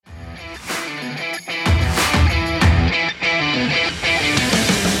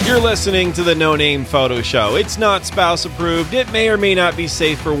You're listening to the No Name Photo Show. It's not spouse approved. It may or may not be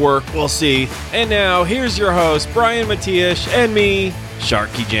safe for work. We'll see. And now, here's your host, Brian Matiash, and me,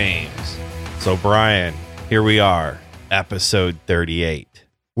 Sharky James. So, Brian, here we are, episode 38.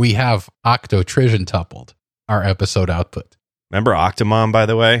 We have octotrigentupled our episode output. Remember Octomom, by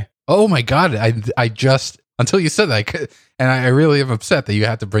the way? Oh my God. I just, until you said that, and I really am upset that you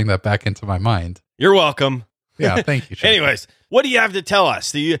had to bring that back into my mind. You're welcome. Yeah, thank you. Anyways, what do you have to tell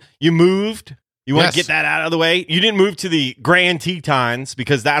us? You moved? You want to get that out of the way? You didn't move to the Grand Tetons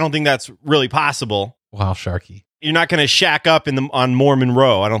because I don't think that's really possible. Wow, Sharky. You're not going to shack up on Mormon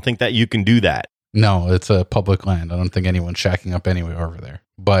Row. I don't think that you can do that. No, it's a public land. I don't think anyone's shacking up anywhere over there.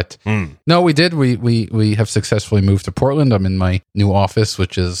 But no, we did. We have successfully moved to Portland. I'm in my new office,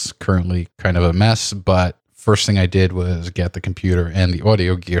 which is currently kind of a mess. But first thing I did was get the computer and the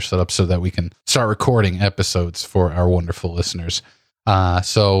audio gear set up so that we can start recording episodes for our wonderful listeners.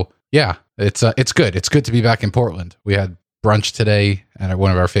 So yeah, it's good. It's good to be back in Portland. We had brunch today at one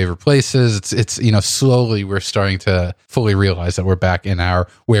of our favorite places. It's slowly we're starting to fully realize that we're back in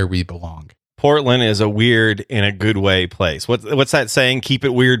where we belong. Portland is a weird, in a good way, place. What's that saying? Keep it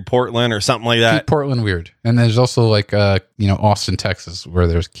weird, Portland, or something like that? Keep Portland weird. And there's also like, Austin, Texas, where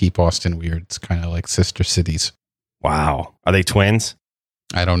there's Keep Austin Weird. It's kind of like sister cities. Wow. Are they twins?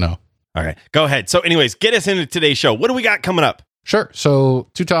 I don't know. All right. Go ahead. So anyways, get us into today's show. What do we got coming up? Sure.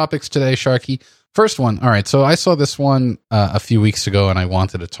 So 2 topics today, Sharky. First one. All right. So I saw this one a few weeks ago and I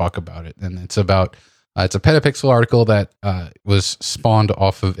wanted to talk about it. And it's about... it's a Petapixel article that was spawned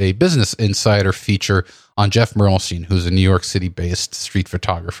off of a Business Insider feature on Jeff Mermelstein, who's a New York City-based street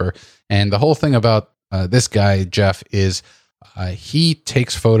photographer. And the whole thing about this guy, Jeff, is he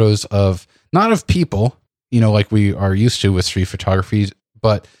takes photos of, not of people, like we are used to with street photography,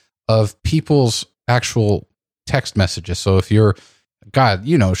 but of people's actual text messages. So if you're,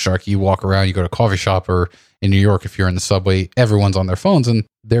 Sharky, you walk around, you go to a coffee shop, or in New York, if you're in the subway, everyone's on their phones and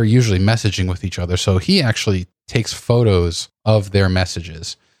they're usually messaging with each other. So he actually takes photos of their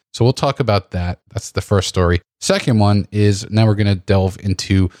messages. So we'll talk about that. That's the first story. Second one is now we're going to delve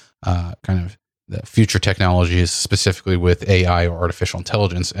into kind of the future technologies, specifically with AI or artificial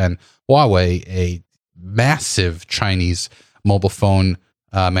intelligence. And Huawei, a massive Chinese mobile phone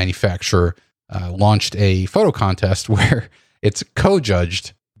manufacturer, launched a photo contest where it's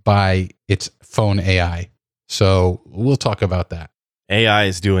co-judged by its phone AI. So we'll talk about that. AI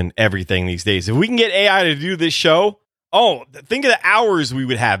is doing everything these days. If we can get AI to do this show, think of the hours we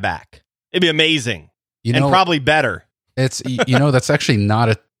would have back. It'd be amazing. And probably better. It's, that's actually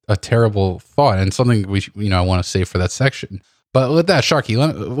not a terrible thought and something I want to say for that section. But with that, Sharky,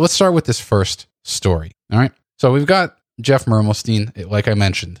 let's start with this first story. All right. So we've got Jeff Mermelstein, like I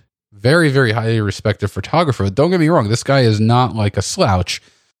mentioned, very, very highly respected photographer. Don't get me wrong. This guy is not like a slouch.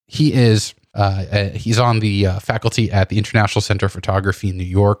 He is... he's on the faculty at the International Center for Photography in New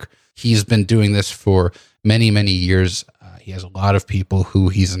York. He's been doing this for many, many years. He has a lot of people who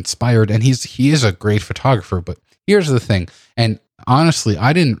he's inspired, and he is a great photographer. But here's the thing, and honestly,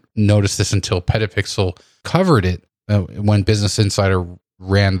 I didn't notice this until Petapixel covered it when Business Insider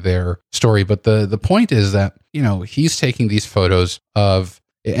ran their story. But the point is that he's taking these photos of.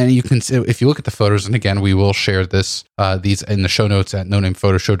 And you can see, if you look at the photos, and again, we will share these in the show notes at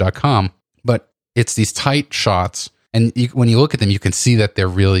nonamephotoshow.com. But it's these tight shots, and when you look at them, you can see that they're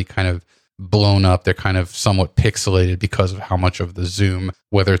really kind of blown up. They're kind of somewhat pixelated because of how much of the zoom,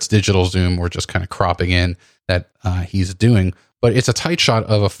 whether it's digital zoom or just kind of cropping in, that he's doing. But it's a tight shot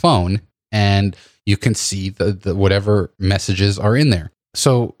of a phone, and you can see the whatever messages are in there.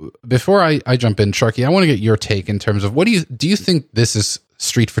 So before I jump in, Sharky, I want to get your take in terms of do you think this is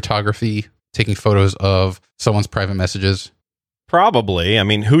street photography, taking photos of someone's private messages? Probably. I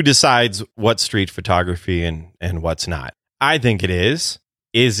mean, who decides what's street photography and what's not? I think it is.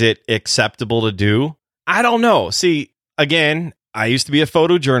 Is it acceptable to do? I don't know. See, again, I used to be a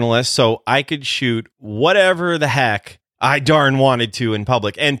photojournalist, so I could shoot whatever the heck I darn wanted to in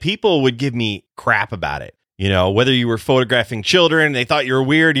public, and people would give me crap about it. Whether you were photographing children, they thought you were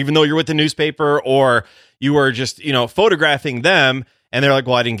weird, even though you're with the newspaper, or you were just, photographing them, and they're like,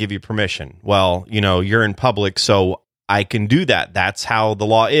 well, I didn't give you permission. Well, you're in public, so I can do that. That's how the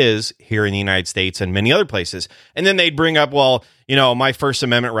law is here in the United States and many other places. And then they'd bring up, well, my First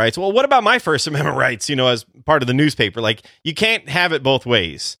Amendment rights. Well, what about my First Amendment rights, as part of the newspaper? Like, you can't have it both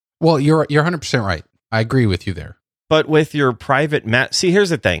ways. Well, you're 100% right. I agree with you there. But with your private see,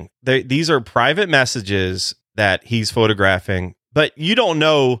 here's the thing. These are private messages that he's photographing, but you don't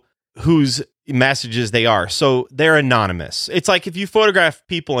know who's messages they are. So they're anonymous. It's like if you photograph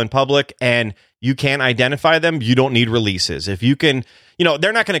people in public and you can't identify them, you don't need releases. If you can,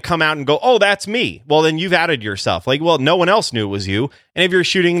 they're not going to come out and go, oh, that's me. Well, then you've outed yourself. Like, well, no one else knew it was you. And if you're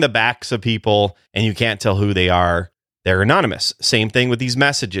shooting the backs of people and you can't tell who they are, they're anonymous. Same thing with these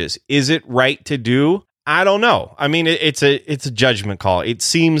messages. Is it right to do? I don't know. I mean, it's a judgment call. It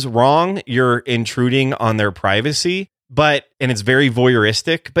seems wrong. You're intruding on their privacy, and it's very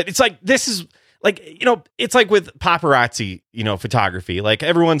voyeuristic. But it's like, this is like, it's like with paparazzi, photography. Like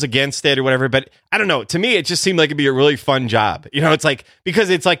everyone's against it or whatever. But I don't know. To me, it just seemed like it'd be a really fun job. It's like, because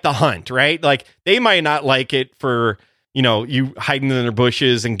it's like the hunt, right? Like they might not like it for, you hiding in their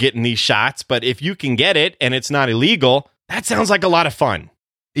bushes and getting these shots. But if you can get it and it's not illegal, that sounds like a lot of fun.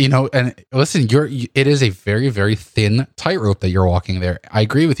 And listen, it is a very, very thin tightrope that you're walking there. I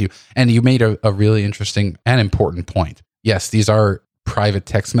agree with you. And you made a really interesting and important point. Yes, these are private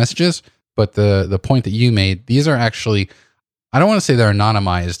text messages, but the point that you made, these are actually, I don't want to say they're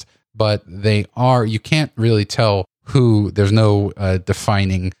anonymized, but they are, you can't really tell who, there's no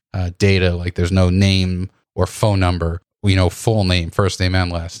defining data, like there's no name or phone number, full name, first name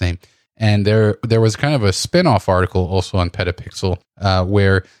and last name. And there was kind of a spin-off article also on Petapixel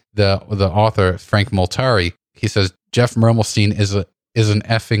where the author, Frank Moltari, he says, Jeff Mermelstein is an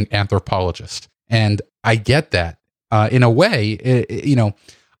effing anthropologist. And I get that. In a way,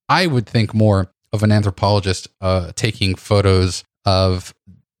 I would think more of an anthropologist taking photos of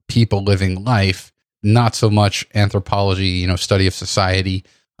people living life, not so much anthropology, study of society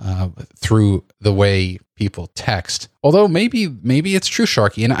through the way people text. Although maybe it's true,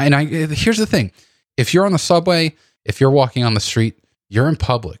 Sharky. And I here's the thing: if you're on the subway, if you're walking on the street, you're in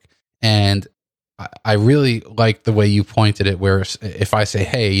public. And I really like the way you pointed it, where if I say,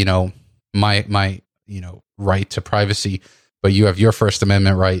 hey, my right to privacy, but you have your First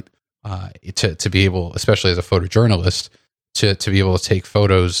Amendment right to be able, especially as a photojournalist, to be able to take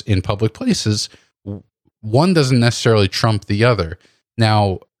photos in public places, one doesn't necessarily trump the other.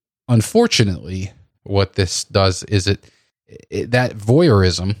 Now, unfortunately, what this does is that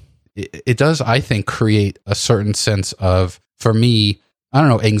voyeurism, it does, I think, create a certain sense of, for me, I don't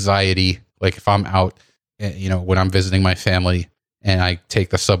know, anxiety. Like if I'm out, when I'm visiting my family and I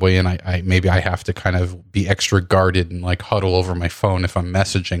take the subway and I maybe I have to kind of be extra guarded and like huddle over my phone if I'm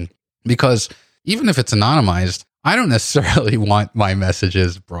messaging, because even if it's anonymized, I don't necessarily want my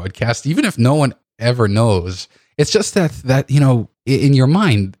messages broadcast, even if no one ever knows. It's just that in your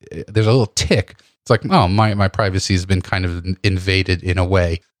mind, there's a little tick. It's like, oh, my privacy has been kind of invaded in a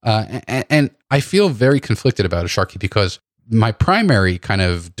way. And I feel very conflicted about it, Sharky, because my primary kind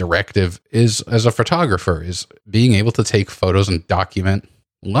of directive is, as a photographer, is being able to take photos and document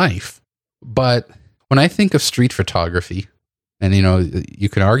life. But when I think of street photography, and you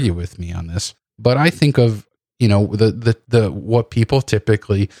can argue with me on this, but I think of the what people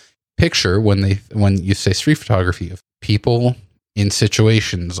typically picture when you say street photography, of people in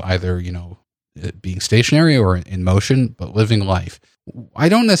situations, either being stationary or in motion, but living life. I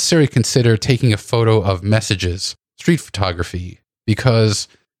don't necessarily consider taking a photo of messages street photography, because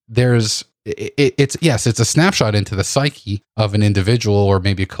it's a snapshot into the psyche of an individual or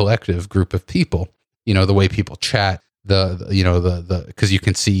maybe a collective group of people. The way people chat, because you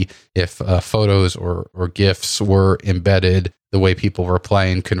can see if photos or GIFs were embedded, the way people reply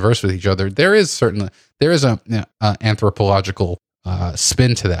and converse with each other. There is an anthropological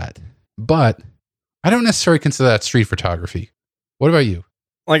spin to that, but I don't necessarily consider that street photography. What about you?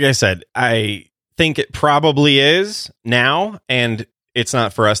 Like I said, I think it probably is now, and it's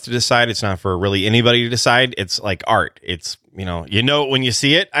not for us to decide. It's not for really anybody to decide. It's like art. It's, it when you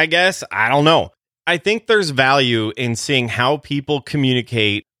see it, I guess. I don't know. I think there's value in seeing how people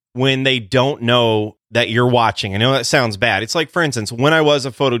communicate when they don't know that you're watching. I know that sounds bad. It's like, for instance, when I was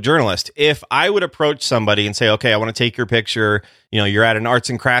a photojournalist, if I would approach somebody and say, okay, I want to take your picture, you're at an arts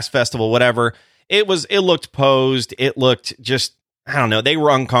and crafts festival, whatever. It looked posed. It looked just, I don't know. They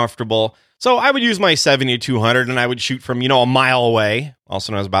were uncomfortable. So I would use my 70-200 and I would shoot from, a mile away,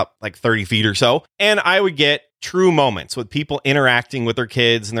 also known as about like 30 feet or so. And I would get true moments with people interacting with their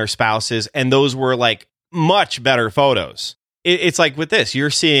kids and their spouses. And those were like much better photos. It's like with this,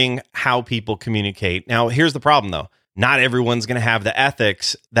 you're seeing how people communicate. Now, here's the problem, though. Not everyone's going to have the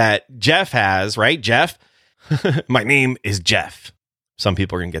ethics that Jeff has, right? Jeff, my name is Jeff. Some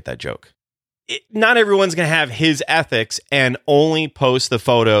people are going to get that joke. Not everyone's going to have his ethics and only post the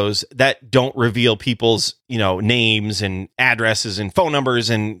photos that don't reveal people's, names and addresses and phone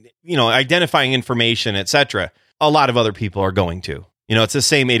numbers and, identifying information, etc. A lot of other people are going to. It's the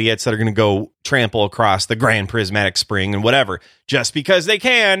same idiots that are going to go trample across the Grand Prismatic Spring and whatever, just because they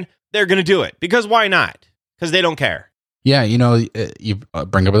can, they're going to do it. Because why not? Because they don't care. Yeah, you know, you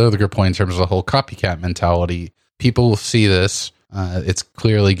bring up another good point in terms of the whole copycat mentality. People see this. It's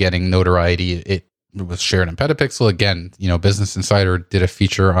clearly getting notoriety. It was shared in Petapixel. Again, you know, Business Insider did a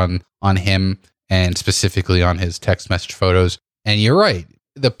feature on him and specifically on his text message photos. And you're right.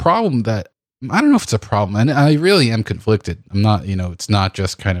 The problem that, I don't know if it's a problem, and I really am conflicted. I'm not, you know, it's not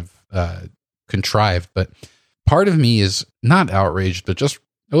just kind of contrived, but part of me is not outraged, but just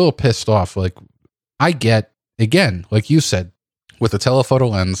a little pissed off. Like, I get, again, like you said, with a telephoto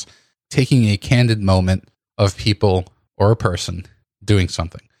lens, taking a candid moment of people or a person doing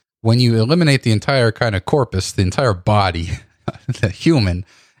something. When you eliminate the entire kind of corpus, the entire body, the human,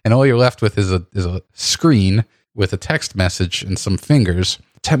 and all you're left with is a screen with a text message and some fingers.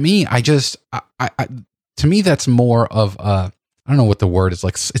 To me, to me, that's more of a, I don't know what the word is,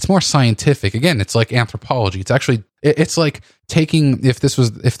 like, it's more scientific. Again, it's like anthropology. It's actually, it's like taking, if this were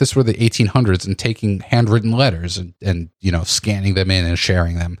the 1800s and taking handwritten letters and you know, scanning them in and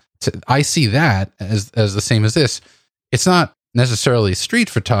sharing them. I see that as the same as this. It's not necessarily street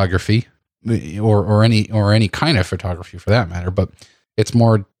photography or any kind of photography for that matter, but it's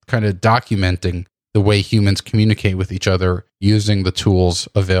more kind of documenting the way humans communicate with each other using the tools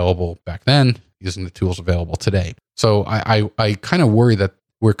available back then, using the tools available today. So I kind of worry that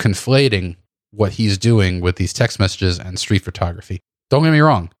we're conflating what he's doing with these text messages and street photography. Don't get me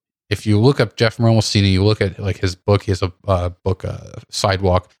wrong. If you look up Jeff Mermelstein and you look at like his book, he has a book,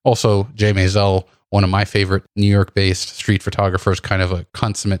 Sidewalk. Also, Jay Maisel, one of my favorite New York-based street photographers, kind of a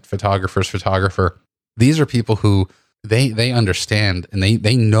consummate photographer's photographer. These are people who they understand and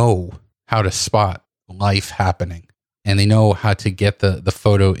they know how to spot life happening, and they know how to get the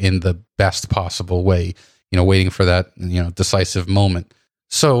photo in the best possible way, you know, waiting for that, you know, decisive moment.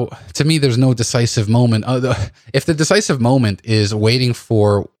 So to me, there's no decisive moment. If the decisive moment is waiting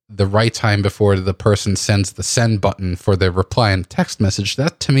for the right time before the person sends the send button for their reply in text message,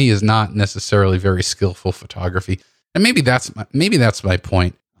 that to me is not necessarily very skillful photography. And maybe that's my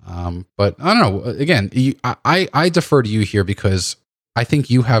point. But I don't know. Again, I defer to you here because I think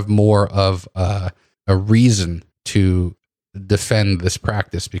you have more of a reason to defend this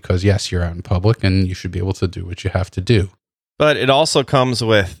practice because, yes, you're out in public and you should be able to do what you have to do. But it also comes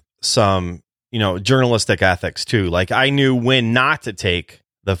with some, you know, journalistic ethics too. Like, I knew when not to take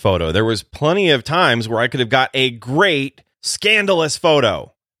the photo. There was plenty of times where I could have got a great, scandalous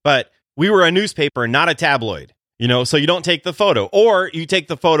photo, but we were a newspaper, not a tabloid, you know, so you don't take the photo, or you take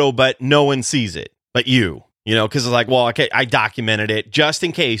the photo, but no one sees it, but you know, because it's like, well, okay, I documented it just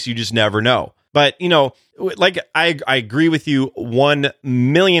in case, you just never know. But, you know, like, I agree with you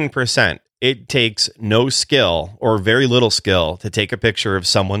 1,000,000%. It takes no skill or very little skill to take a picture of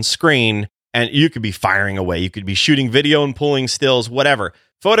someone's screen, and you could be firing away. You could be shooting video and pulling stills, whatever.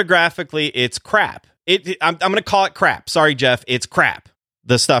 Photographically, it's crap. I'm going to call it crap. Sorry, Jeff. It's crap,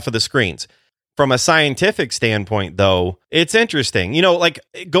 the stuff of the screens. From a scientific standpoint, though, it's interesting. You know, like,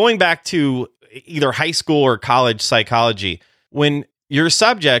 going back to either high school or college psychology, when your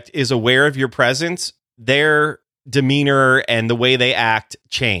subject is aware of your presence, their demeanor and the way they act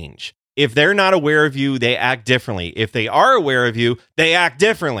change. If they're not aware of you, they act differently. If they are aware of you, they act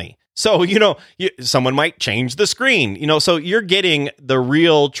differently. So, you know, someone might change the screen, you know, so you're getting the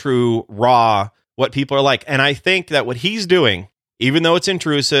real, true, raw, what people are like. And I think that what he's doing, even though it's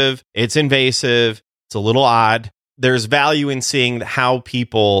intrusive, it's invasive, it's a little odd, there's value in seeing how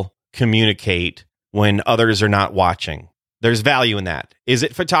people communicate when others are not watching. There's value in that. Is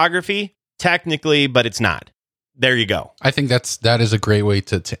it photography? Technically, but it's not. There you go. I think that is a great way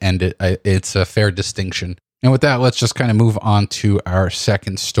to end it. It's a fair distinction. And with that, let's just kind of move on to our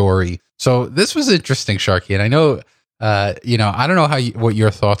second story. So this was interesting, Sharky. And I know, you know, I don't know what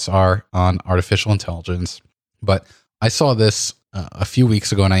your thoughts are on artificial intelligence, but I saw this a few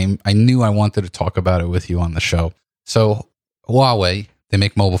weeks ago, and I knew I wanted to talk about it with you on the show. So Huawei, they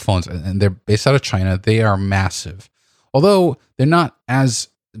make mobile phones, and they're based out of China. They are massive, although they're not as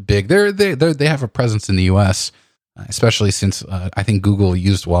big. They have a presence in the U.S., especially since I think Google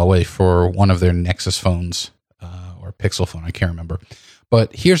used Huawei for one of their Nexus phones or Pixel phone. I can't remember.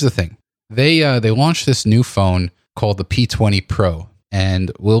 But here's the thing. They launched this new phone called the P20 Pro,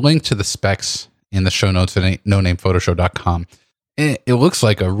 and we'll link to the specs in the show notes at nonamephotoshop.com. It looks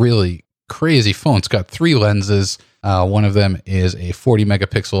like a really crazy phone. It's got 3 lenses. One of them is a 40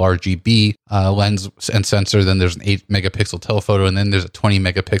 megapixel RGB lens and sensor. Then there's an 8 megapixel telephoto, and then there's a 20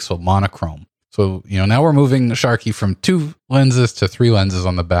 megapixel monochrome. So, you know, now we're moving Sharky from 2 lenses to 3 lenses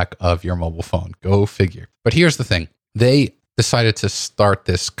on the back of your mobile phone. Go figure. But here's the thing. They decided to start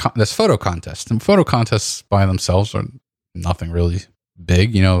this photo contest. And photo contests by themselves are nothing really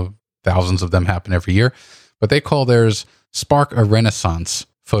big. You know, thousands of them happen every year. But they call theirs Spark a Renaissance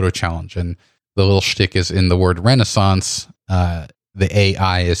Photo Challenge. And the little shtick is in the word Renaissance, the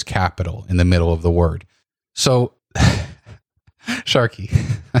AI is capital in the middle of the word. So, Sharky,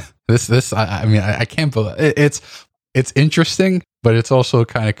 I can't believe it's interesting, but it's also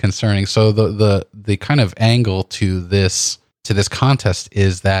kind of concerning. So the kind of angle to this contest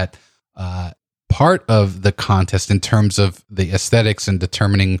is that part of the contest in terms of the aesthetics and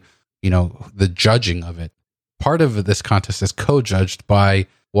determining, the judging of it, part of this contest is co-judged by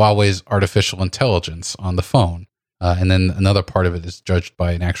Huawei's artificial intelligence on the phone. And then another part of it is judged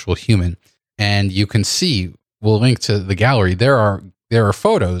by an actual human. And you can see, we'll link to the gallery. There are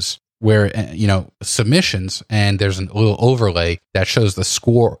photos where, submissions, and there's a little overlay that shows the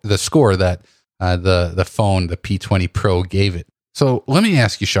score that the phone, the P20 Pro, gave it. So let me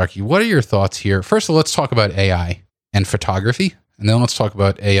ask you, Sharky, what are your thoughts here? First of all, let's talk about AI and photography, and then let's talk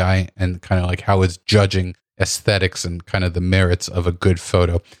about AI and kind of like how it's judging aesthetics and kind of the merits of a good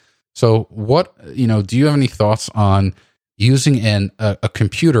photo. So what, do you have any thoughts on using a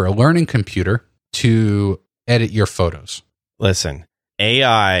computer, a learning computer, to edit your photos? Listen,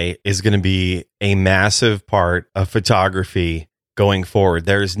 AI is going to be a massive part of photography going forward.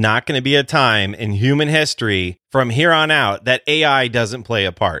 There's not going to be a time in human history from here on out that AI doesn't play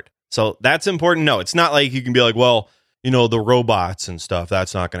a part. So that's important. No, it's not like you can be like, well, the robots and stuff,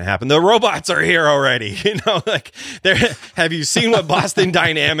 that's not going to happen. The robots are here already. Have you seen what Boston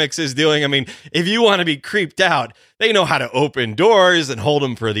Dynamics is doing? I mean, if you want to be creeped out, they know how to open doors and hold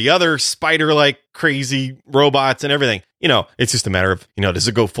them for the other spider-like crazy robots and everything. It's just a matter of, does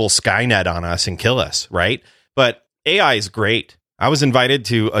it go full Skynet on us and kill us, right? But AI is great. I was invited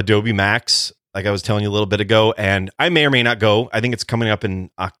to Adobe Max, like I was telling you a little bit ago, and I may or may not go. I think it's coming up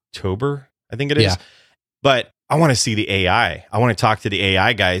in October, I think it is. Yeah. But I want to see the AI. I want to talk to the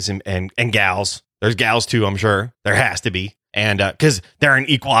AI guys and gals. There's gals too, I'm sure. There has to be. And because they're an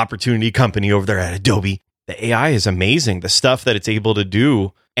equal opportunity company over there at Adobe. The AI is amazing. The stuff that it's able to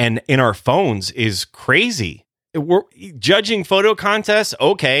do and in our phones is crazy. We're judging photo contests.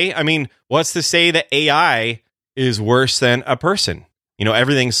 Okay. I mean, what's to say that AI is worse than a person?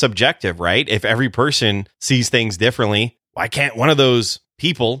 Everything's subjective, right? If every person sees things differently, why can't one of those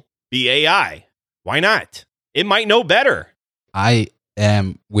people be AI? Why not? It might know better. I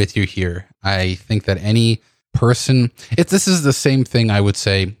am with you here. I think that any person, this is the same thing I would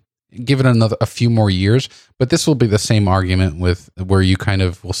say, give it a few more years, but this will be the same argument with where you kind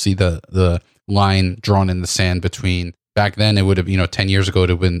of will see the line drawn in the sand between, back then it would have, 10 years ago, it would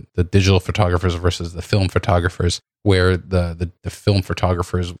have been the digital photographers versus the film photographers, where the film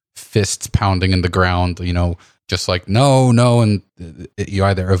photographers fists pounding in the ground, just like, no, and you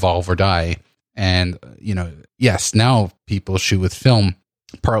either evolve or die. And, yes, now people shoot with film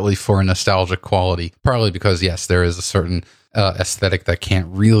partly for a nostalgic quality, partly because, yes, there is a certain aesthetic that can't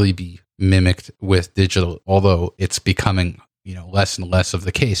really be mimicked with digital, although it's becoming, less and less of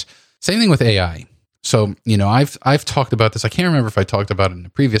the case. Same thing with AI. So, I've talked about this. I can't remember if I talked about it in a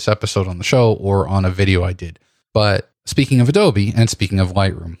previous episode on the show or on a video I did. But speaking of Adobe and speaking of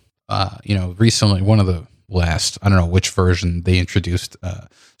Lightroom, recently, one of the last, I don't know which version they introduced.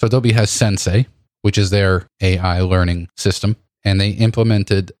 So Adobe has Sensei, which is their AI learning system, and they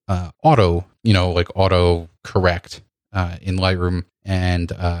implemented auto correct in Lightroom.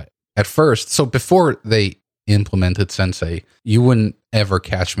 And at first, so before they implemented Sensei, you wouldn't ever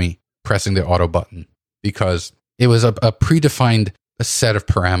catch me pressing the auto button because it was a predefined set of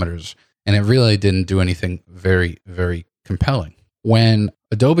parameters, and it really didn't do anything very, very compelling. When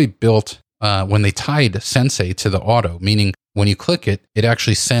Adobe built when they tied Sensei to the auto, meaning when you click it, it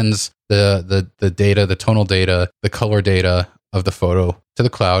actually sends the data, the tonal data, the color data of the photo to the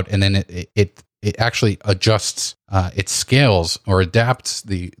cloud, and then it actually adjusts, it scales or adapts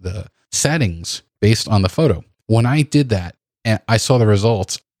the settings based on the photo. When I did that and I saw the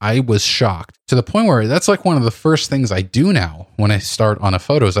results, I was shocked to the point where that's like one of the first things I do now when I start on a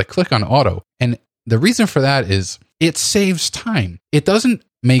photo is I click on auto. And the reason for that is it saves time. It doesn't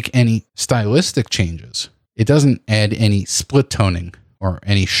make any stylistic changes. It doesn't add any split toning or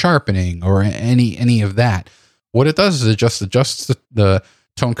any sharpening or any of that. What it does is it just adjusts the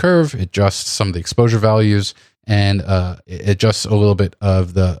tone curve, it adjusts some of the exposure values, and it adjusts a little bit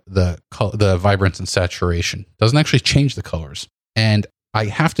of the vibrance and saturation. Doesn't actually change the colors. And I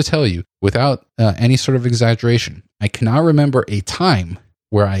have to tell you, without any sort of exaggeration, I cannot remember a time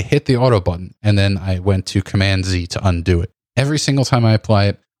where I hit the auto button and then I went to Command Z to undo it. Every single time I apply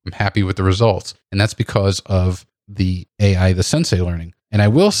it, I'm happy with the results. And that's because of the AI, the Sensei learning. And I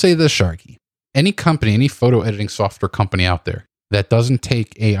will say this, Sharky, any company, any photo editing software company out there that doesn't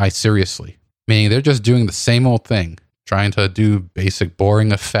take AI seriously, meaning they're just doing the same old thing, trying to do basic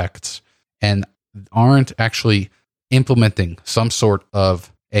boring effects and aren't actually implementing some sort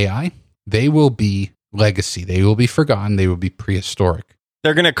of AI, they will be legacy. They will be forgotten. They will be prehistoric.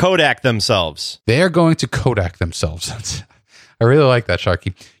 They're going to Kodak themselves. They are going to Kodak themselves. I really like that,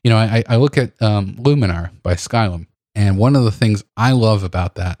 Sharky. I look at Luminar by Skylum, and one of the things I love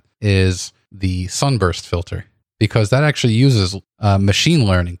about that is the sunburst filter, because that actually uses machine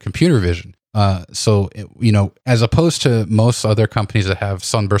learning, computer vision. So as opposed to most other companies that have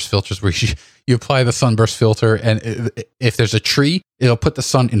sunburst filters where you apply the sunburst filter, and if there's a tree, it'll put the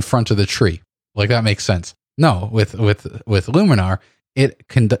sun in front of the tree. Like, that makes sense. No, with Luminar,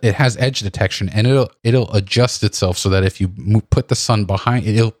 it has edge detection, and it'll adjust itself so that if you put the sun behind,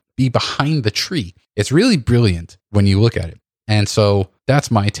 it'll be behind the tree. It's really brilliant when you look at it. And so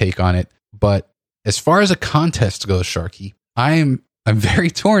that's my take on it. But as far as a contest goes, Sharky, I'm very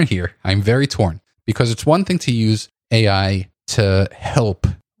torn here. I'm very torn, because it's one thing to use AI to help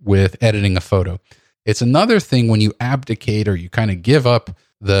with editing a photo. It's another thing when you abdicate or you kind of give up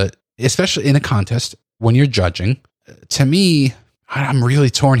especially in a contest when you're judging. To me, I'm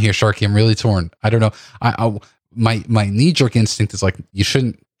really torn here, Sharky. I'm really torn. I don't know. My knee-jerk instinct is like, you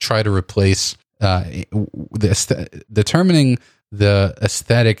shouldn't try to replace determining the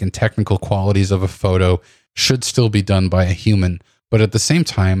aesthetic and technical qualities of a photo should still be done by a human. But at the same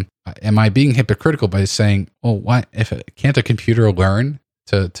time, am I being hypocritical by saying, oh, what if can't a computer learn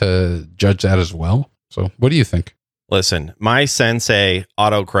to judge that as well? So what do you think? Listen, my sensei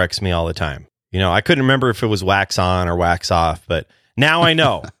auto-corrects me all the time. I couldn't remember if it was wax on or wax off, but now I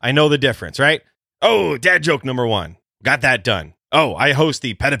know. I know the difference, right? Oh, dad joke number 1. Got that done. Oh, I host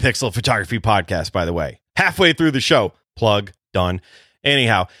the Petapixel Photography Podcast, by the way. Halfway through the show. Plug. Done.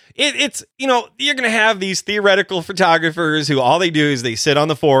 Anyhow, it's you're going to have these theoretical photographers who all they do is they sit on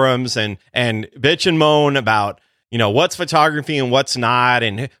the forums and bitch and moan about, what's photography and what's not.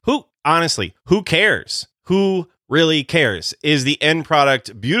 And who cares? Who really cares? Is the end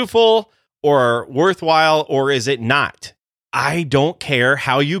product beautiful or worthwhile, or is it not? I don't care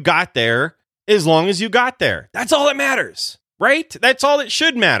how you got there, as long as you got there. That's all that matters, right? That's all that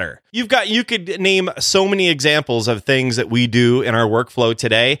should matter. You could name so many examples of things that we do in our workflow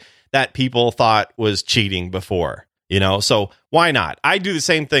today that people thought was cheating before, so why not? I do the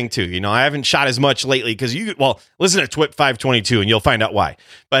same thing too. I haven't shot as much lately because listen to TWIP 522 and you'll find out why.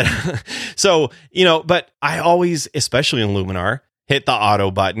 But but I always, especially in Luminar, hit the auto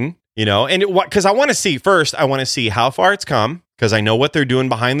button, because I want to see how far it's come, because I know what they're doing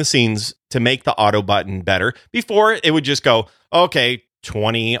behind the scenes to make the auto button better. Before, it would just go, okay,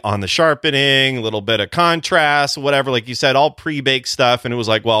 20 on the sharpening, a little bit of contrast, whatever, like you said, all pre-baked stuff. And it was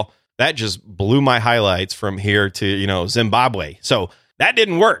like, well, that just blew my highlights from here to, Zimbabwe. So that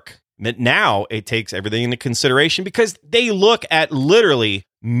didn't work. But now it takes everything into consideration, because they look at literally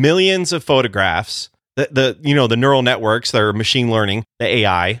millions of photographs. The neural networks, their machine learning, the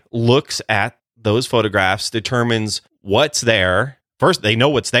AI looks at those photographs, determines what's there. First, they know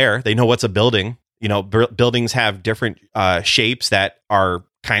what's there. They know what's a building. Buildings have different shapes that are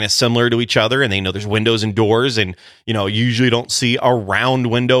kind of similar to each other, and they know there's windows and doors, and usually don't see a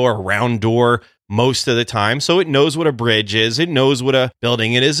round window or a round door most of the time. So it knows what a bridge is, it knows what a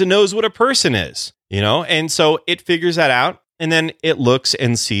building it is, it knows what a person is, and so it figures that out. And then it looks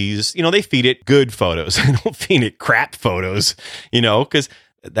and sees, they feed it good photos. They don't feed it crap photos, because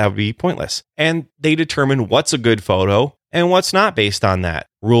that would be pointless. And they determine what's a good photo and what's not based on that.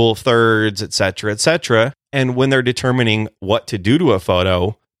 Rule of thirds, et cetera, et cetera. And when they're determining what to do to a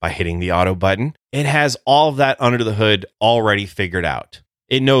photo by hitting the auto button, it has all of that under the hood already figured out.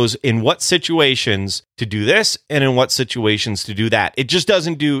 It knows in what situations to do this and in what situations to do that. It just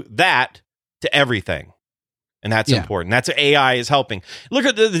doesn't do that to everything. And that's important. That's what AI is helping. Look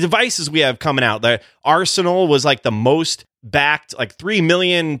at the devices we have coming out. The Arsenal was like the most backed, like $3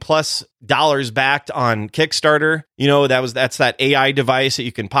 million plus backed on Kickstarter. That's that AI device that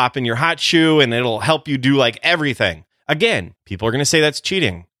you can pop in your hot shoe and it'll help you do like everything. Again, people are going to say that's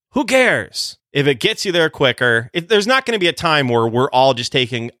cheating. Who cares? If it gets you there quicker, there's not going to be a time where we're all just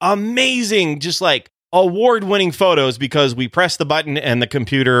taking amazing, just like award-winning photos because we pressed the button and the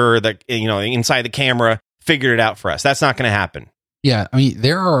computer or the inside the camera figured it out for us. That's not going to happen. Yeah, I mean,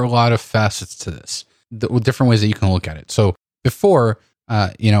 there are a lot of facets to this, different ways that you can look at it. So before,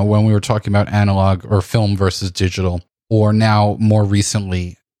 when we were talking about analog or film versus digital, or now more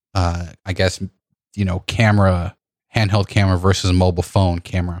recently, I guess, camera, handheld camera versus mobile phone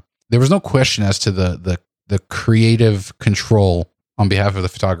camera, there was no question as to the creative control on behalf of the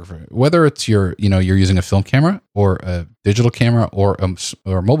photographer. Whether it's you're using a film camera or a digital camera or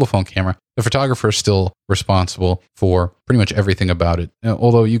a mobile phone camera, the photographer is still responsible for pretty much everything about it.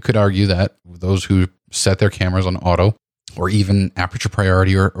 Although you could argue that those who set their cameras on auto or even aperture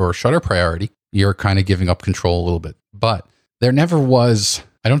priority or shutter priority, you're kind of giving up control a little bit. But there never was,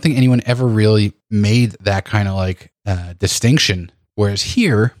 I don't think anyone ever really made that kind of like distinction. Whereas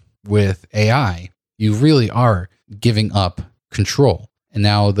here with AI, you really are giving up control. And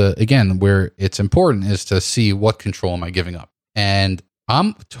now where it's important is to see what control am I giving up. And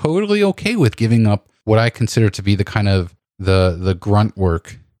I'm totally okay with giving up what I consider to be the kind of the grunt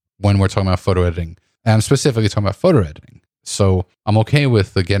work when we're talking about photo editing. And I'm specifically talking about photo editing. So I'm okay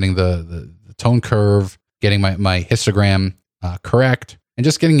with getting the tone curve, getting my histogram correct, and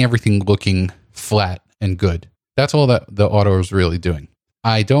just getting everything looking flat and good. That's all that the auto is really doing.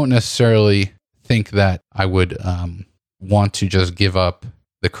 I don't necessarily think that I would want to just give up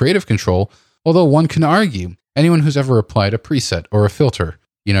the creative control, although one can argue, anyone who's ever applied a preset or a filter,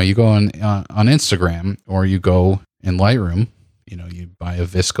 you go on Instagram or you go in Lightroom, you buy a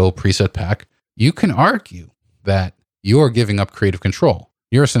VSCO preset pack, you can argue that you're giving up creative control.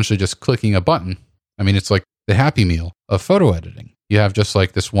 You're essentially just clicking a button. I mean, it's like the Happy Meal of photo editing. You have just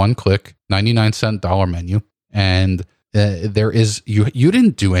like this one click, 99-cent dollar menu, and there is, you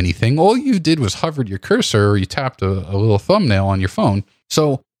didn't do anything. All you did was hovered your cursor or you tapped a little thumbnail on your phone.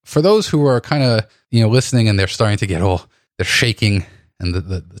 So for those who are kind of, listening and they're starting to get they're shaking and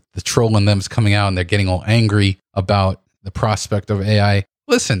the troll in them is coming out and they're getting all angry about the prospect of AI.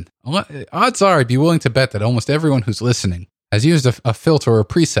 Listen, odds are I'd be willing to bet that almost everyone who's listening has used a filter or a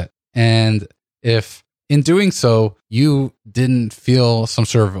preset. And if in doing so, you didn't feel some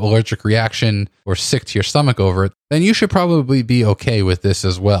sort of allergic reaction or sick to your stomach over it, then you should probably be okay with this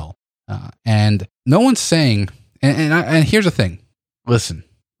as well. And no one's saying, and here's the thing. Listen,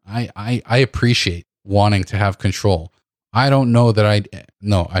 I appreciate wanting to have control. I don't know that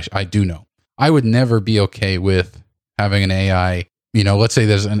I do know. I would never be okay with having an AI. Let's say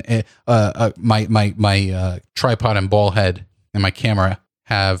there's my tripod and ball head and my camera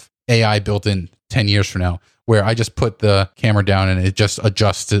have AI built in 10 years from now, where I just put the camera down and it just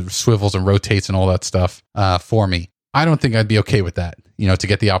adjusts, it swivels and rotates and all that stuff for me. I don't think I'd be okay with that, to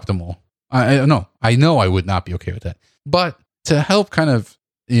get the optimal. I know I would not be okay with that. But to help kind of,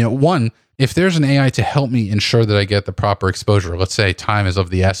 one, if there's an AI to help me ensure that I get the proper exposure, let's say time is of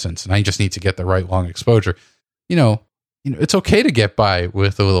the essence and I just need to get the right long exposure, it's okay to get by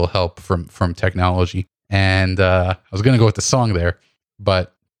with a little help from technology. And I was going to go with the song there,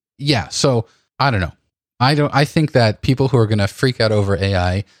 but yeah, so I don't know. I think that people who are going to freak out over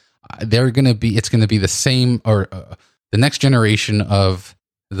AI, it's going to be the same or the next generation of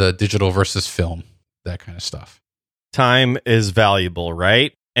the digital versus film, that kind of stuff. Time is valuable,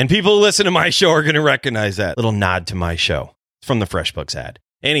 right? And people who listen to my show are going to recognize that little nod to my show. It's from the FreshBooks ad.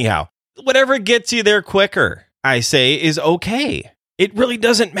 Anyhow, whatever gets you there quicker, I say, is okay. It really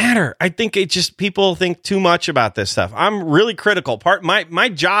doesn't matter. I think it just, people think too much about this stuff. I'm really critical. My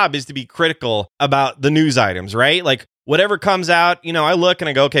job is to be critical about the news items, right? Like whatever comes out, I look and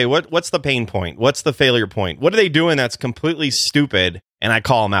I go, okay, what's the pain point? What's the failure point? What are they doing that's completely stupid? And I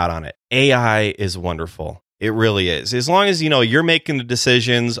call them out on it. AI is wonderful. It really is. As long as, you're making the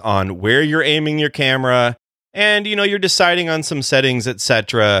decisions on where you're aiming your camera and, you're deciding on some settings,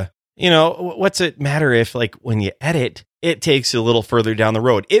 etc. What's it matter if like when you edit, it takes you a little further down the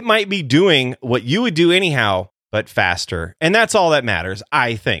road. It might be doing what you would do anyhow, but faster. And that's all that matters,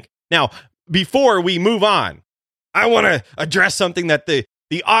 I think. Now, before we move on, I want to address something that the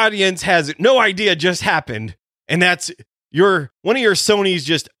audience has no idea just happened. And that's one of your Sonys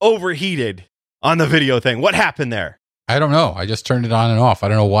just overheated on the video thing. What happened there? I don't know. I just turned it on and off. I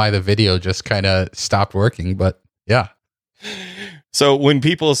don't know why the video just kind of stopped working, but yeah. So when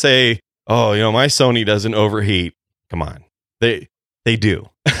people say, oh, my Sony doesn't overheat, come on. They do,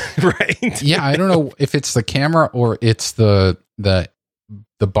 right? Yeah, I don't know if it's the camera or it's the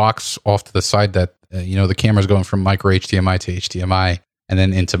box off to the side that, the camera's going from micro HDMI to HDMI and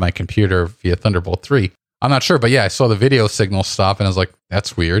then into my computer via Thunderbolt 3. I'm not sure, but yeah, I saw the video signal stop and I was like,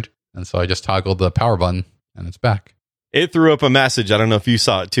 that's weird. And so I just toggled the power button and it's back. It threw up a message. I don't know if you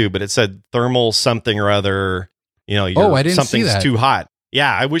saw it too, but it said thermal something or other, I didn't something's see that. Too hot.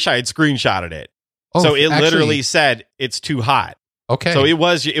 Yeah, I wish I had screenshotted it. Oh, so it literally said it's too hot. Okay. So it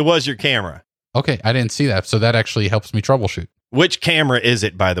was your camera. Okay, I didn't see that. So that actually helps me troubleshoot. Which camera is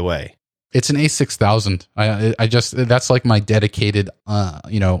it, by the way? It's an A6000. I just, that's like my dedicated,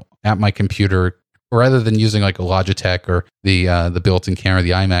 at my computer, rather than using like a Logitech or the built-in camera,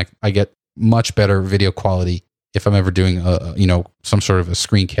 the iMac, I get much better video quality if I'm ever doing some sort of a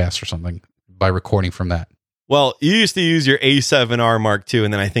screencast or something by recording from that. Well, you used to use your A7R Mark II,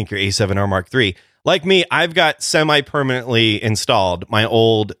 and then I think your A7R Mark III. Like me, I've got semi-permanently installed my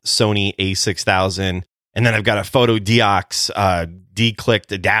old Sony A6000, and then I've got a Photo Deox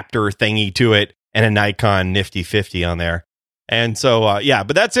declicked adapter thingy to it, and a Nikon Nifty 50 on there. And so,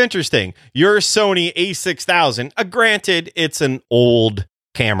 but that's interesting. Your Sony A6000, granted, it's an old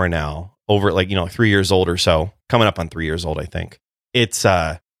camera now, over 3 years old or so, coming up on 3 years old, I think. It's,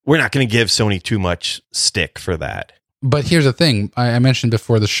 we're not going to give Sony too much stick for that. But here's the thing. I mentioned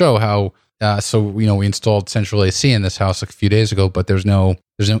before the show how, we installed central AC in this house a few days ago, but there's no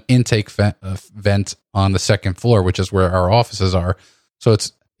intake vent on the second floor, which is where our offices are. So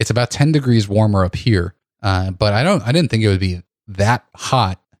it's about 10 degrees warmer up here. But I didn't think it would be that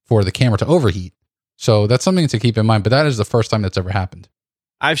hot for the camera to overheat. So that's something to keep in mind. But that is the first time that's ever happened.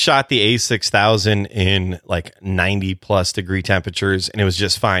 I've shot the A6000 in 90 plus degree temperatures, and it was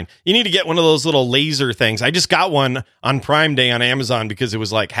just fine. You need to get one of those little laser things. I just got one on Prime Day on Amazon because it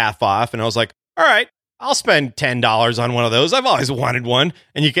was half off, and I was like, all right, I'll spend $10 on one of those. I've always wanted one,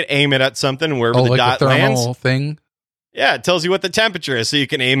 and you can aim it at something wherever the dot the thermal lands. Thing? Yeah, it tells you what the temperature is, so you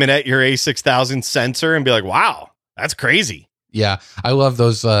can aim it at your A6000 sensor and be like, wow, that's crazy. Yeah, I love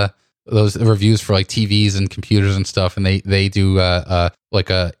those reviews for TVs and computers and stuff, and they do not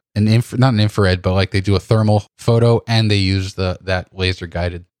an infrared, but they do a thermal photo, and they use that laser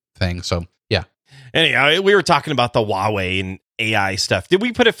guided thing. So yeah. Anyhow, we were talking about the Huawei and AI stuff. Did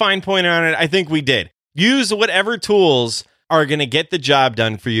we put a fine point on it? I think we did. Use whatever tools are going to get the job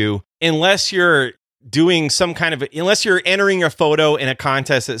done for you, unless you're doing unless you're entering a photo in a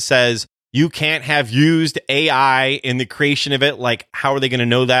contest that says you can't have used AI in the creation of it. How are they going to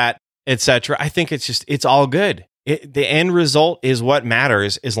know that, etc.? I think it's all good. The end result is what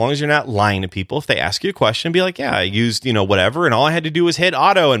matters, as long as you're not lying to people. If they ask you a question, be like, yeah, I used, whatever, and all I had to do was hit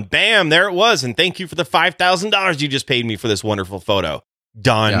auto, and bam, there it was. And thank you for the $5,000 you just paid me for this wonderful photo.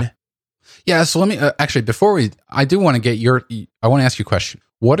 Done. Yeah. So let me actually, I do want to get I want to ask you a question.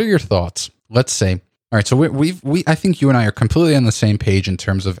 What are your thoughts? Let's say, all right, so I think you and I are completely on the same page in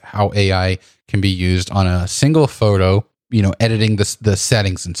terms of how AI can be used on a single photo, editing the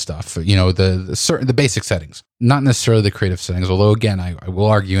settings and stuff, the basic settings, not necessarily the creative settings. Although again, I will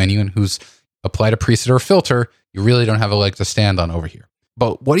argue anyone who's applied a preset or a filter, you really don't have a leg to stand on over here.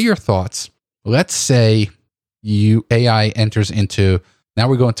 But what are your thoughts? Let's say AI enters into, now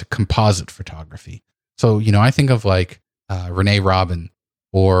we go into composite photography. So, I think of Renee Robin,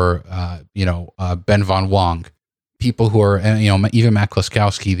 or Ben Von Wong, people who are, even Matt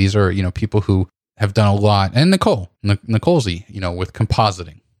Kloskowski. These are people who have done a lot, and Nicolesy, with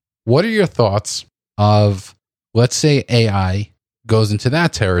compositing. What are your thoughts of, let's say AI goes into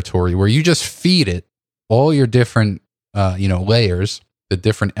that territory where you just feed it all your different layers, the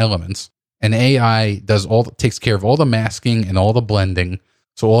different elements, and AI takes care of all the masking and all the blending.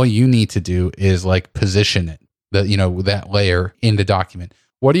 So all you need to do is position it, that layer in the document.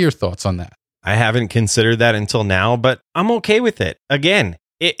 What are your thoughts on that? I haven't considered that until now, but I'm okay with it. Again,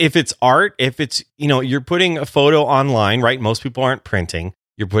 if it's art, if it's, you're putting a photo online, right? Most people aren't printing.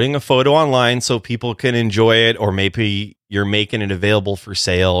 You're putting a photo online so people can enjoy it, or maybe you're making it available for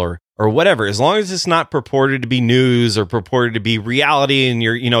sale or whatever. As long as it's not purported to be news or purported to be reality, and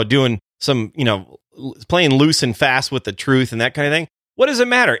you're, doing some, playing loose and fast with the truth and that kind of thing. What does it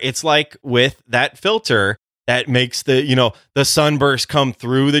matter? It's like with that filter that makes the sunburst come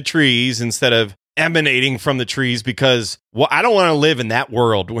through the trees instead of emanating from the trees, because I don't want to live in that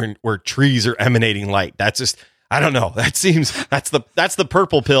world where trees are emanating light. That's just, I don't know. That seems, that's the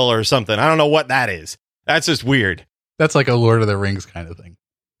purple pill or something. I don't know what that is. That's just weird. That's like a Lord of the Rings kind of thing.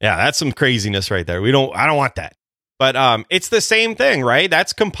 Yeah, that's some craziness right there. I don't want that. But it's the same thing, right?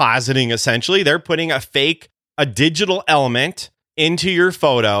 That's compositing essentially. They're putting a digital element into your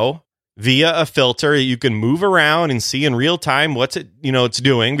photo via a filter. You can move around and see in real time what's it's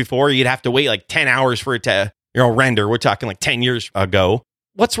doing. Before, you'd have to wait 10 hours for it to render. We're talking 10 years ago.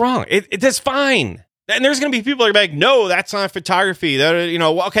 What's wrong? It's fine. And there's going to be people that are like, no, that's not photography. That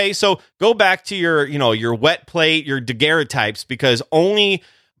okay, so go back to your wet plate, your daguerreotypes, because only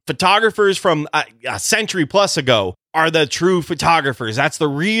photographers from a century plus ago are the true photographers. That's the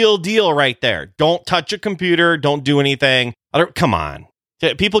real deal right there. Don't touch a computer. Don't do anything. Come on.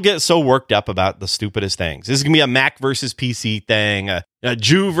 People get so worked up about the stupidest things. This is going to be a Mac versus PC thing, a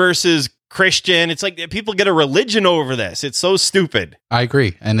Jew versus Christian. It's like people get a religion over this. It's so stupid. I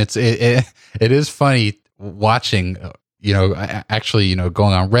agree. And it is funny watching, actually,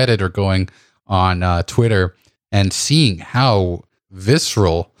 going on Reddit or going on Twitter and seeing how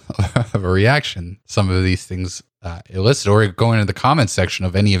visceral of a reaction some of these things elicit, or go into the comments section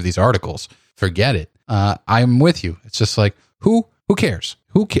of any of these articles. Forget it. I'm with you. It's just like, who cares?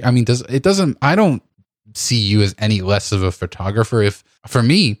 I mean, I don't see you as any less of a photographer. If for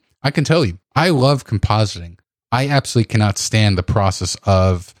me, I can tell you, I love compositing. I absolutely cannot stand the process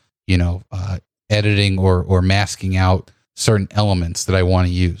of, editing or masking out certain elements that I want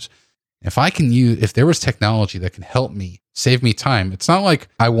to use. If there was technology that can help me save me time, it's not like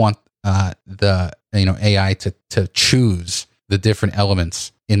I want the AI to choose the different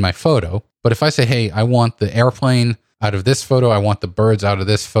elements in my photo. But if I say, hey, I want the airplane out of this photo, I want the birds out of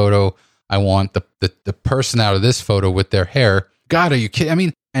this photo, I want the person out of this photo with their hair. God, are you kidding? I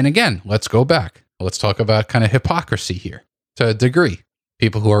mean, and again, let's go back. Let's talk about kind of hypocrisy here to a degree.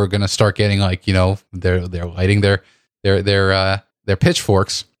 People who are going to start getting they're lighting their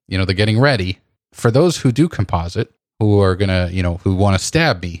pitchforks. They're getting ready. For those who do composite, who are going to, who want to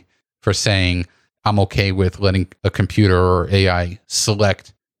stab me for saying I'm okay with letting a computer or AI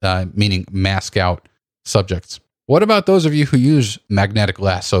select, meaning mask out subjects. What about those of you who use magnetic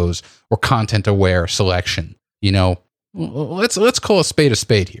lassos or content-aware selection? Let's call a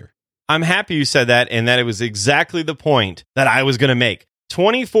spade here. I'm happy you said that, and that it was exactly the point that I was going to make.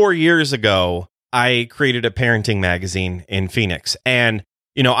 24 years ago, I created a parenting magazine in Phoenix, and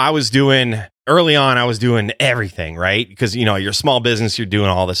I was doing everything, right? Because you're a small business, you're doing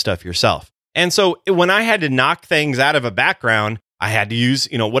all this stuff yourself. And so when I had to knock things out of a background, I had to use,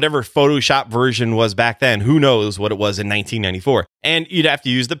 whatever Photoshop version was back then. Who knows what it was in 1994. And you'd have to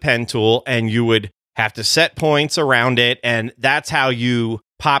use the pen tool, and you would have to set points around it. And that's how you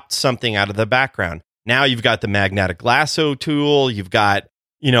popped something out of the background. Now you've got the magnetic lasso tool. You've got,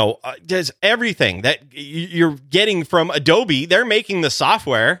 there's everything that you're getting from Adobe. They're making the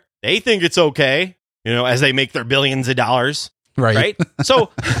software. They think it's okay, as they make their billions of dollars. Right.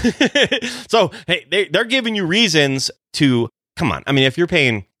 So, hey, they're giving you reasons to come on. I mean, if you're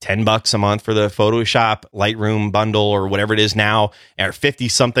paying $10 a month for the Photoshop Lightroom bundle or whatever it is now, or 50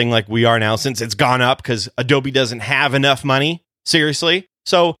 something like we are now, since it's gone up because Adobe doesn't have enough money. Seriously.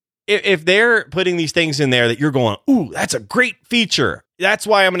 So if they're putting these things in there that you're going, ooh, that's a great feature. That's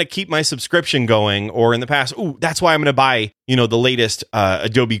why I'm going to keep my subscription going. Or in the past, ooh, that's why I'm going to buy, the latest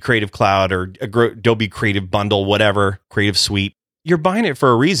Adobe Creative Cloud or Adobe Creative Bundle, whatever, Creative Suite. You're buying it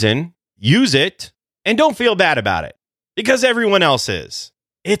for a reason. Use it and don't feel bad about it because everyone else is.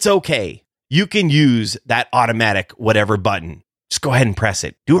 It's okay. You can use that automatic whatever button. Just go ahead and press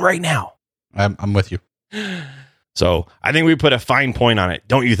it. Do it right now. I'm with you. So I think we put a fine point on it.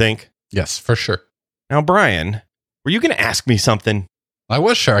 Don't you think? Yes, for sure. Now, Brian, were you going to ask me something? I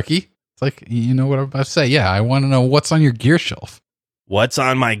was, Sharky. It's like, you know what I'm about to say. Yeah, I want to know what's on your gear shelf. What's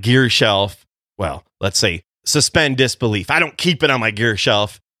on my gear shelf? Well, let's say suspend disbelief. I don't keep it on my gear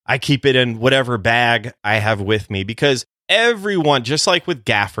shelf. I keep it in whatever bag I have with me because everyone, just like with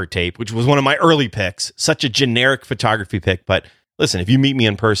gaffer tape, which was one of my early picks, such a generic photography pick. But listen, if you meet me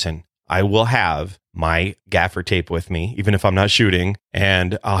in person, I will have my gaffer tape with me, even if I'm not shooting,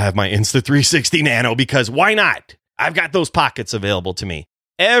 and I'll have my Insta360 Nano because why not? I've got those pockets available to me.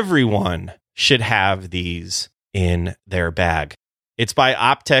 Everyone should have these in their bag. It's by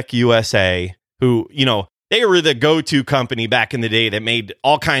Optech USA, who, they were the go-to company back in the day that made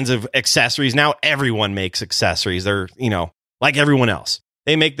all kinds of accessories. Now everyone makes accessories. They're, like everyone else.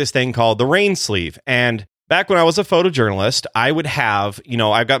 They make this thing called the rain sleeve. And back when I was a photojournalist, I would have,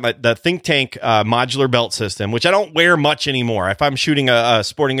 I've got the Think Tank modular belt system, which I don't wear much anymore. If I'm shooting a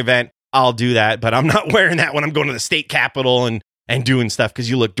sporting event, I'll do that, but I'm not wearing that when I'm going to the state capitol and doing stuff because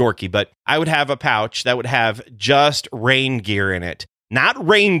you look dorky. But I would have a pouch that would have just rain gear in it, not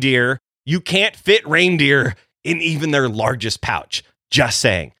reindeer. You can't fit reindeer in even their largest pouch. Just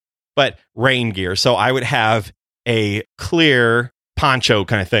saying, but rain gear. So I would have a clear poncho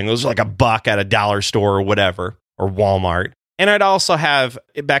kind of thing. Those are like $1 at a dollar store or whatever, or Walmart. And I'd also have,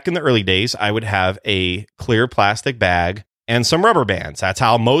 back in the early days, I would have a clear plastic bag and some rubber bands. That's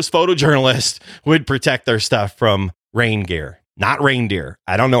how most photojournalists would protect their stuff from rain gear, not reindeer.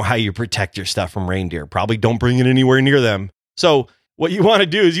 I don't know how you protect your stuff from reindeer. Probably don't bring it anywhere near them. So what you want to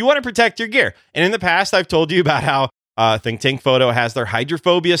do is you want to protect your gear. And in the past, I've told you about how Think Tank Photo has their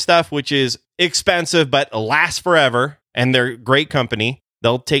hydrophobia stuff, which is expensive, but lasts forever. And they're a great company.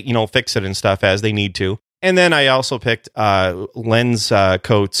 They'll take, fix it and stuff as they need to. And then I also picked lens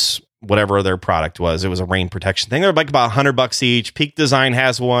coats, whatever their product was. It was a rain protection thing. They're like about $100 each. Peak Design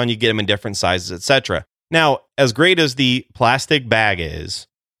has one. You get them in different sizes, etc. Now, as great as the plastic bag is,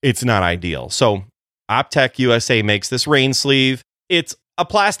 it's not ideal. So Optech USA makes this rain sleeve. It's a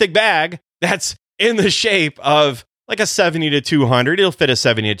plastic bag that's in the shape of like a 70 to 200. It'll fit a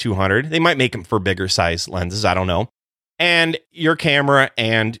 70 to 200. They might make them for bigger size lenses. I don't know. And your camera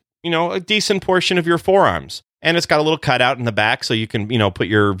and, a decent portion of your forearms. And it's got a little cutout in the back so you can, put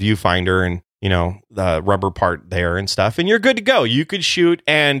your viewfinder and, the rubber part there and stuff. And you're good to go. You could shoot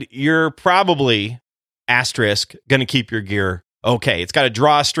and you're probably, asterisk, going to keep your gear okay. It's got a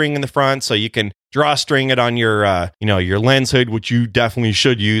drawstring in the front so you can drawstring it on your, your lens hood, which you definitely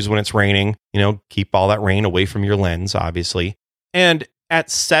should use when it's raining. Keep all that rain away from your lens, obviously. And at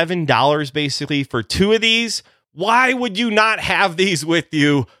 $7 basically for two of these, why would you not have these with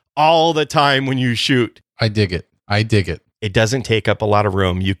you all the time when you shoot? I dig it. It doesn't take up a lot of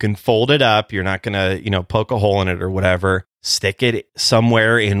room. You can fold it up. You're not going to, poke a hole in it or whatever. Stick it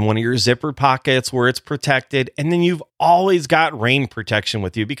somewhere in one of your zipper pockets where it's protected. And then you've always got rain protection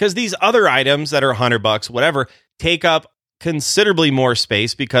with you, because these other items that are $100, whatever, take up considerably more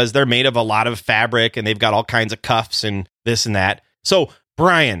space because they're made of a lot of fabric and they've got all kinds of cuffs and this and that. So,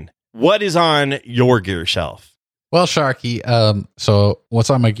 Brian, what is on your gear shelf? Well, Sharky, so what's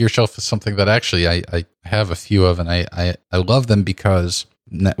on my gear shelf is something that actually I have a few of, and I love them because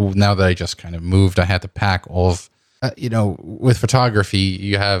now that I just kind of moved, I had to pack all of, with photography,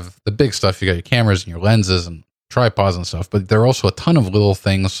 you have the big stuff. You got your cameras and your lenses and tripods and stuff, but there are also a ton of little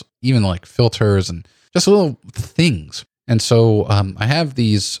things, even like filters and just little things. And so I have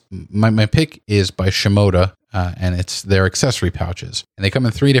these, my pick is by Shimoda, and it's their accessory pouches. And they come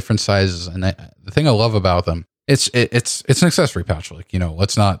in 3 different sizes. And the thing I love about them, it's an accessory pouch. Like,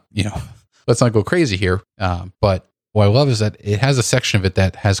 let's not go crazy here. But what I love is that it has a section of it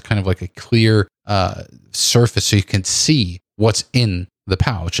that has kind of like a clear surface so you can see what's in the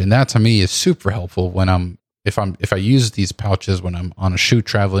pouch. And that to me is super helpful when if I use these pouches when I'm on a shoot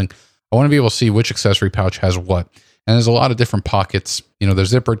traveling. I want to be able to see which accessory pouch has what. And there's a lot of different pockets.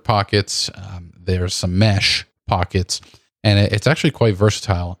 There's zippered pockets. There's some mesh pockets. And it's actually quite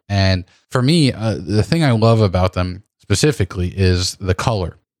versatile. And for me, the thing I love about them specifically is the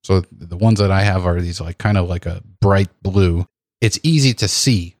color. So the ones that I have are these like kind of like a bright blue. It's easy to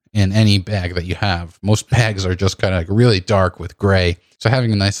see in any bag that you have. Most bags are just kind of like really dark with gray. So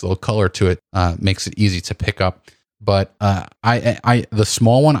having a nice little color to it makes it easy to pick up. But the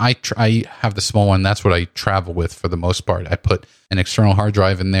small one, I have the small one. That's what I travel with for the most part. I put an external hard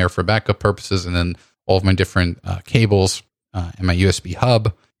drive in there for backup purposes, and then all of my different cables and my USB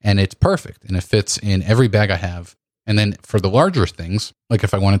hub, and it's perfect. And it fits in every bag I have. And then for the larger things, like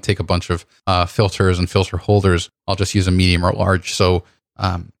if I want to take a bunch of filters and filter holders, I'll just use a medium or large. So,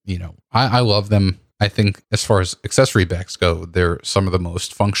 I love them. I think as far as accessory bags go, they're some of the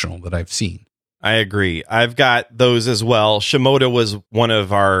most functional that I've seen. I agree. I've got those as well. Shimoda was one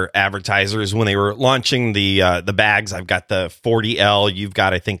of our advertisers when they were launching the bags. I've got the 40L. You've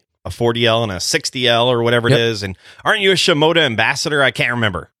got, I think, a 40L and a 60L or whatever it is. And aren't you a Shimoda ambassador? I can't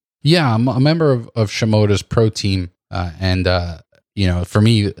remember. Yeah, I'm a member of Shimoda's Pro Team. And for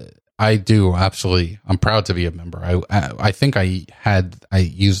me, I do absolutely. I'm proud to be a member. I think I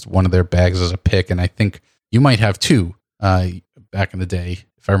used one of their bags as a pick, and I think you might have too back in the day,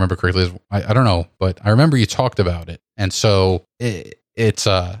 if I remember correctly. I don't know, but I remember you talked about it. And so it's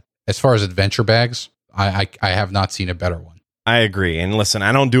as far as adventure bags, I have not seen a better one. I agree. And listen,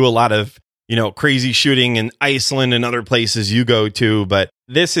 I don't do a lot of crazy shooting in Iceland and other places you go to, but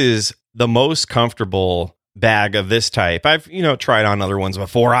this is the most comfortable bag of this type. I've, tried on other ones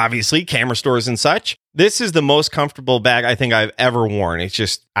before, obviously, camera stores and such. This is the most comfortable bag I think I've ever worn. It's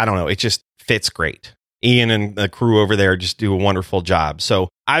just, I don't know, it just fits great. Ian and the crew over there just do a wonderful job. So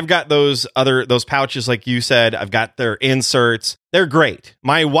I've got those pouches, like you said. I've got their inserts. They're great.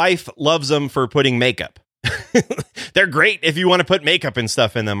 My wife loves them for putting makeup. They're great if you want to put makeup and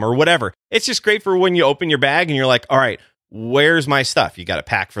stuff in them or whatever. It's just great for when you open your bag and you're like, all right, where's my stuff? You got a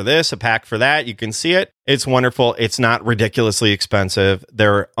pack for this, a pack for that. You can see it. It's wonderful. It's not ridiculously expensive.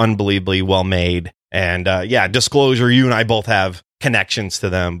 They're unbelievably well made. And disclosure, you and I both have connections to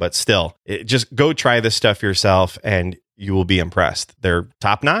them, but still, just go try this stuff yourself and you will be impressed. They're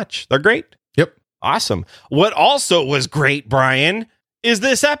top notch. They're great. Yep. Awesome. What also was great, Brian, is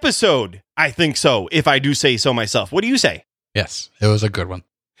this episode. I think so, if I do say so myself. What do you say? Yes, it was a good one.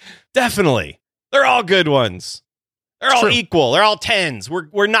 Definitely. They're all good ones. They're all equal. They're all 10s.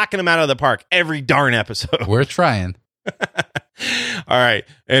 We're knocking them out of the park every darn episode. We're trying. All right.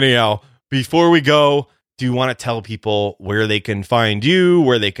 Anyhow, before we go, do you want to tell people where they can find you,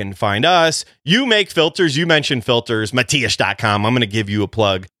 where they can find us? You make filters. You mentioned filters. Matiash.com. I'm going to give you a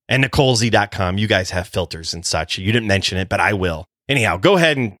plug. And NicoleZ.com. You guys have filters and such. You didn't mention it, but I will. anyhow, go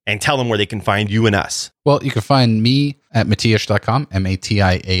ahead and tell them where they can find you and us. Well, you can find me at matiash.com,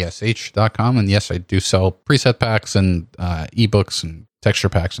 matiash.com. And yes, I do sell preset packs and ebooks and texture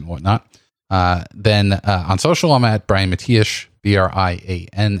packs and whatnot. Then on social, I'm at Brian Matiash,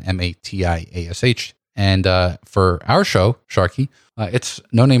 BrianMatiash. And for our show, Sharky, it's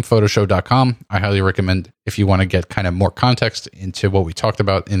nonamephotoshow.com. I highly recommend, if you want to get kind of more context into what we talked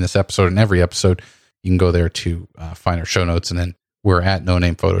about in this episode and every episode, you can go there to find our show notes. And then we're at No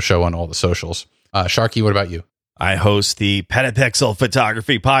Name Photo Show on all the socials. Sharky, what about you? I host the Petapixel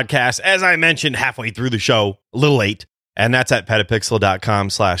Photography Podcast, as I mentioned halfway through the show, a little late. And that's at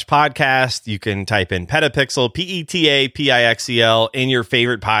petapixel.com/podcast. You can type in Petapixel, Petapixel, in your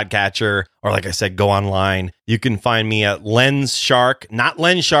favorite podcatcher. Or like I said, go online. You can find me at Lens Shark, not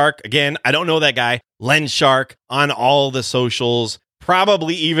Lens Shark. Again, I don't know that guy. Lens Shark on all the socials.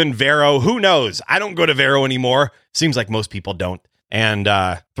 Probably even Vero. Who knows? I don't go to Vero anymore. Seems like most people don't. And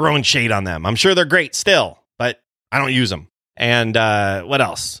throwing shade on them. I'm sure they're great still, but I don't use them. And what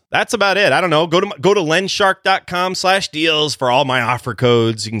else? That's about it. I don't know. Go to lensshark.com/deals for all my offer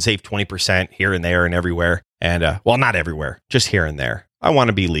codes. You can save 20% here and there and everywhere. And well, not everywhere, just here and there. I want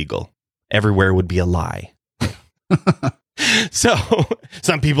to be legal. Everywhere would be a lie. So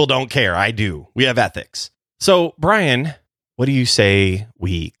some people don't care. I do. We have ethics. So Brian, what do you say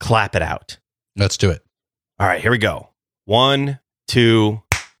we clap it out? Let's do it. All right, here we go. 1, 2.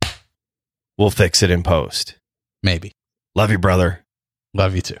 We'll fix it in post. Maybe. Love you, brother.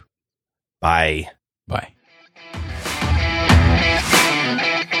 Love you too. Bye. Bye.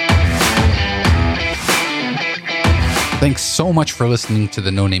 Thanks so much for listening to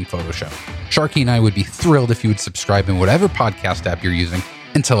the No Name Photo Show. Sharky and I would be thrilled if you would subscribe in whatever podcast app you're using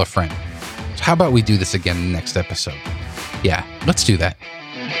and tell a friend. So how about we do this again in the next episode? Yeah, let's do that.